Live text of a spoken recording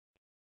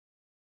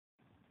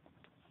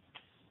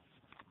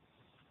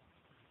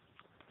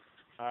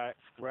Alright,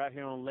 we're out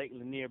here on Lake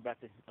Lanier about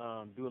to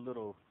do a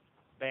little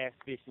bass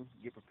fishing,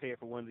 get prepared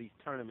for one of these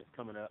tournaments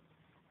coming up.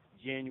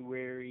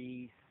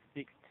 January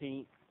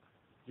 16th,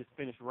 just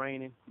finished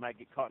raining, might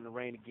get caught in the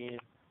rain again.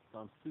 So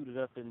I'm suited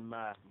up in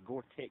my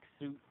Gore-Tex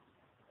suit.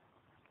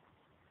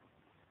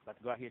 About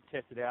to go out here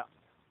test it out,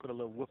 put a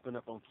little whooping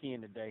up on Ken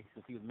today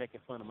since he was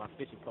making fun of my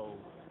fishing poles.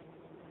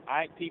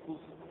 Alright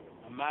peoples,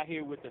 I'm out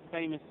here with the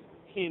famous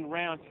Ken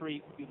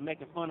Roundtree. He was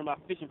making fun of my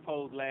fishing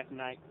poles last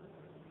night.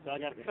 So I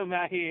got to come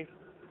out here,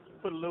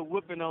 put a little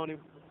whooping on him.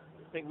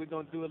 I think we're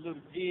going to do a little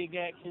jig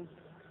action.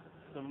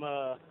 Some,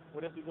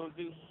 what else we going to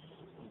do?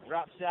 Some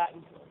drop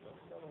shotting.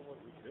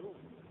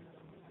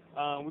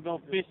 We're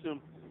going to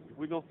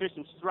fish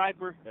some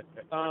striper.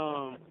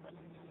 Don't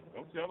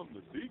tell them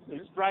the secret.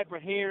 Some striper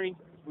herring.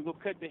 We're going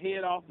to cut the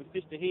head off and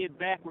fish the head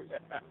backwards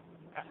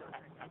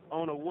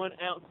on a 1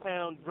 ounce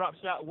pound drop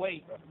shot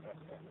weight.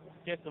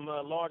 Catch some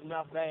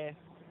largemouth bass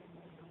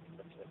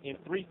in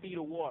 3 feet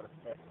of water.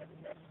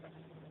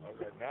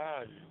 Okay,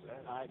 now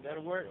all right,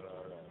 that'll work.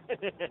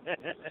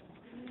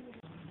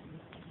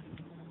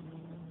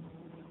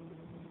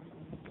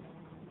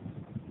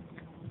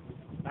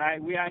 All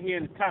right, we out here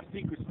in the top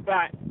secret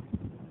spot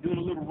doing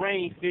a little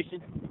rain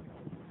fishing,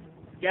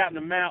 scouting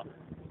them out.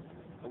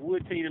 I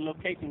would tell you the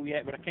location we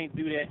at, but I can't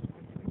do that.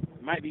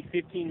 It might be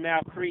 15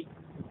 Mile Creek.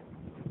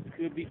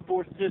 Could be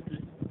Four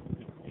Sisters.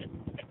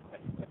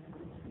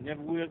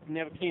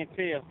 Never can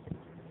tell.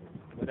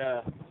 But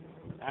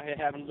out here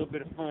having a little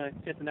bit of fun,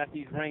 testing out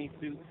these rain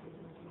suits,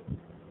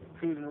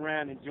 cruising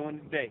around, enjoying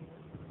the day.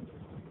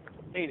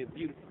 Ain't it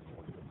beautiful?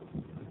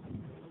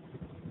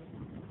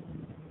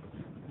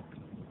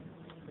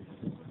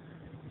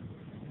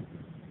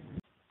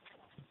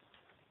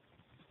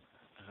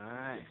 All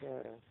right.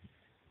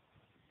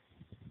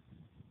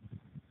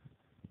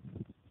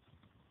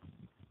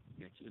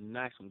 Got you a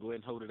nice one. Go ahead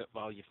and hold it up for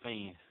all your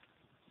fans.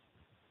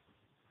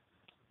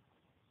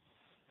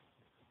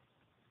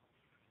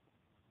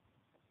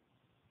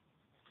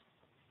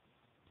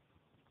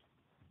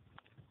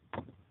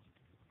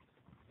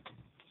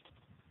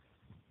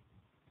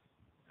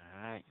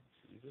 Alright.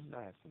 She's a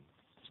nice one.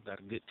 It's about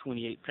a good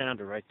 28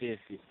 pounder right there,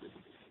 sister.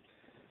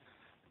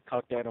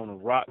 Caught that on a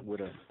rock with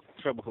a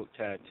treble hook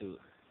tied to it.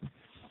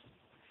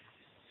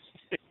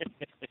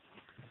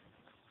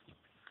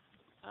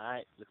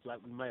 Alright, looks like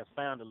we may have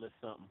found a little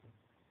something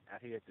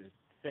out here at the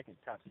second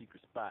top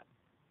secret spot.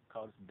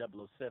 Called this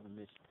 007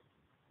 mission.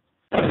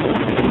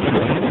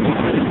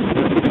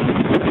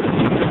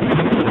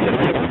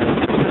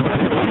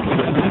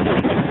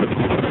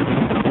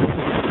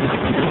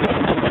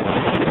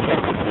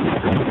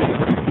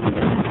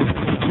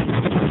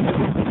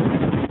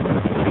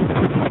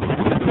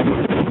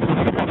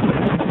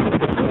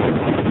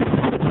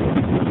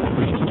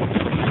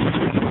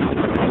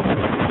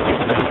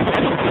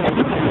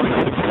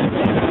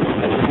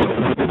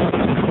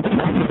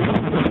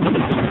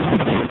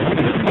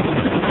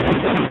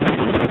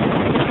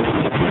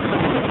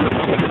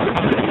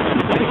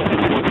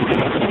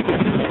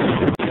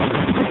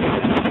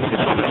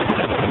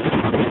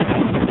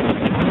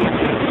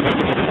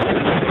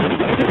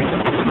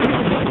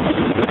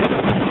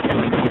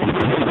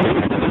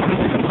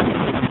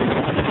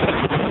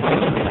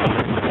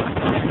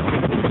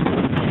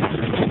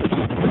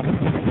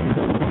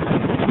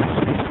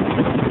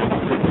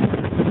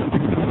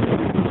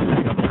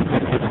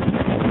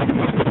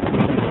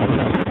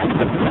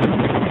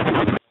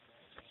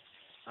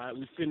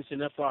 We're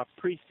finishing up our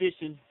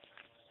pre-fishing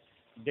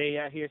day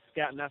out here,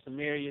 scouting out some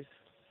areas,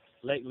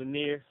 Lake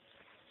Lanier.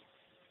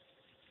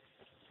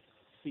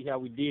 See how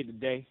we did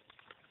today.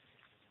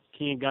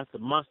 Ken got the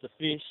monster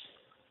fish.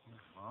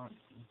 Monster.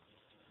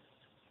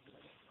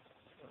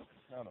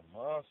 Kind of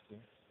monster,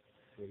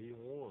 but he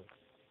won.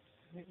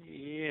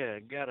 Yeah,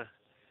 gotta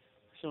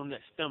show him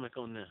that stomach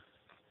on there,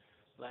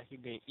 like he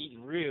been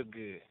eating real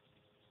good.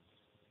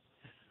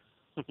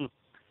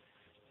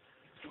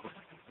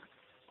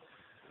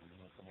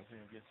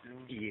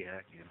 Yeah,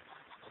 I can.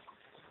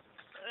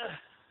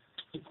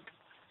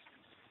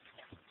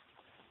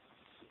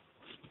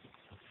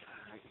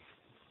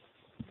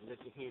 Let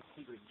the head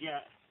see what we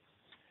got.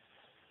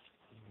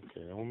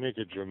 Okay, don't make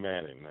it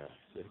dramatic now.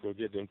 Let's go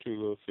get them 2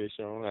 little fish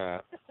on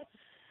out.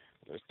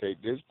 Let's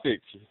take this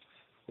picture.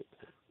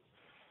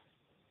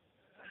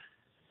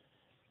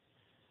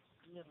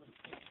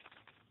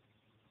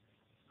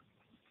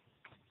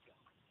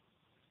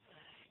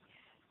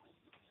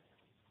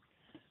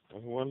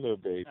 That's one little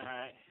baby. All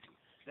right,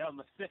 that was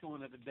my second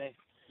one of the day.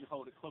 You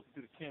hold it closer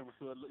to the camera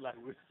so it look like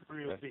we're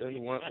real big. That's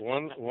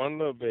one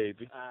little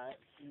baby. All right,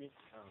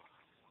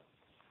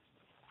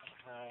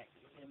 all right,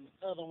 and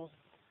the other one.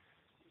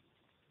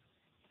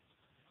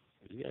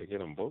 You gotta get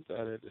them both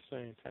out at the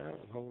same time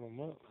and hold them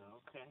up.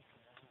 Okay.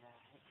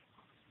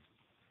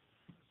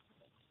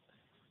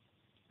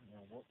 Now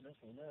whoop this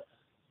one up.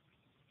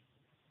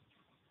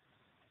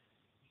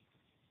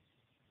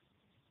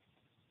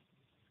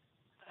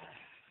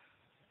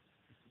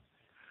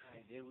 All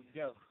right, there we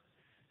go.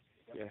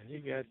 Yeah, he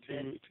got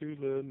two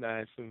little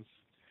nice ones.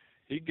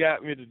 He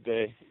got me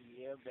today.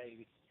 Yeah,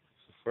 baby.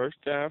 the first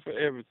time for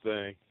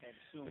everything. Had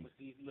to shoot 'em with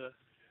these little.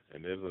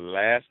 And there's a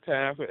last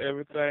time for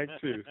everything,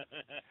 too.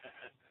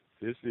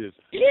 This is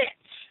it.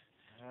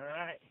 All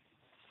right.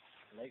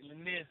 Lake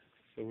Lanier.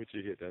 So what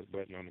you hit that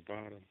button on the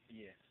bottom?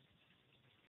 Yeah.